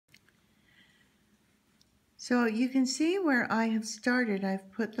So you can see where I have started.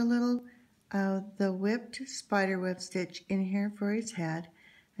 I've put the little, the whipped spider web stitch in here for his head.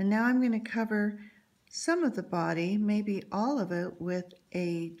 And now I'm going to cover some of the body, maybe all of it, with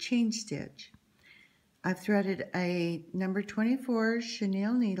a chain stitch. I've threaded a number 24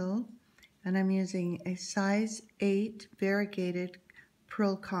 chenille needle, and I'm using a size 8 variegated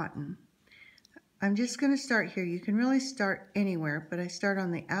pearl cotton. I'm just going to start here. You can really start anywhere, but I start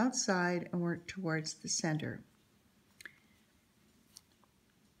on the outside and work towards the center.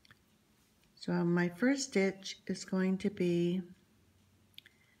 So my first stitch is going to be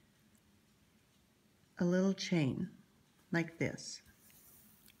a little chain like this.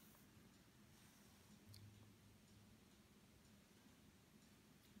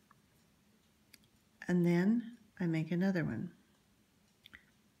 And then I make another one.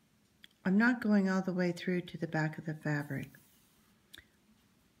 I'm not going all the way through to the back of the fabric.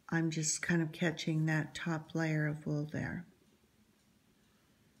 I'm just kind of catching that top layer of wool there.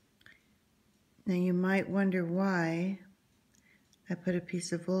 Now you might wonder why I put a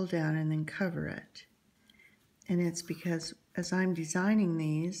piece of wool down and then cover it. And it's because as I'm designing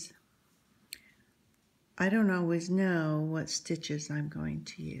these, I don't always know what stitches I'm going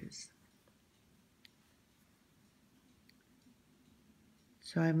to use.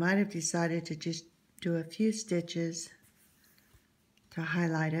 So I might have decided to just do a few stitches to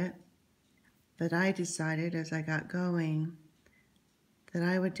highlight it, but I decided as I got going that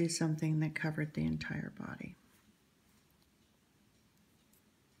I would do something that covered the entire body.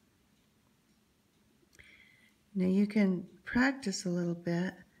 Now you can practice a little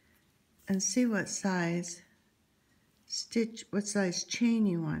bit and see what size stitch, what size chain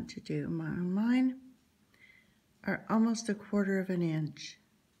you want to do. Mine are almost 1/4 of an inch.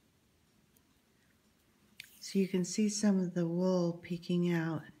 So you can see some of the wool peeking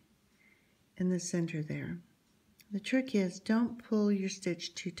out in the center there. The trick is don't pull your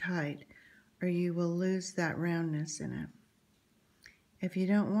stitch too tight or you will lose that roundness in it. If you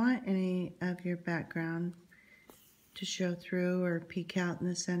don't want any of your background to show through or peek out in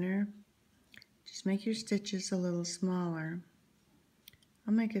the center, just make your stitches a little smaller.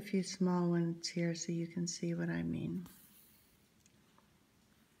 I'll make a few small ones here so you can see what I mean.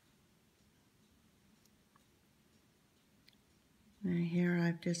 Now here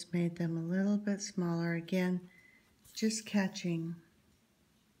I've just made them a little bit smaller. Again, just catching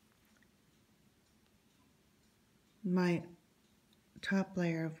my top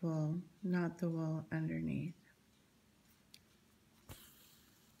layer of wool, not the wool underneath.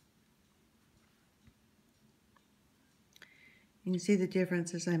 You can see the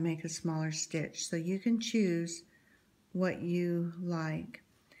difference as I make a smaller stitch. So you can choose what you like.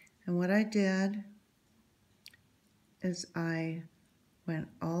 And what I did is I went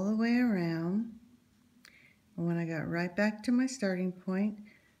all the way around, and when I got right back to my starting point,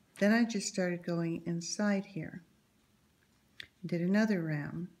 then I just started going inside here. Did another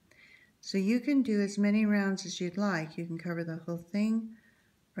round. So you can do as many rounds as you'd like. You can cover the whole thing,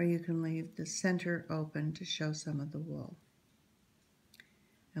 or you can leave the center open to show some of the wool.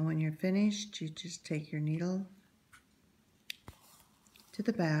 And when you're finished, you just take your needle to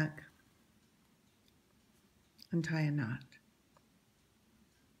the back and tie a knot.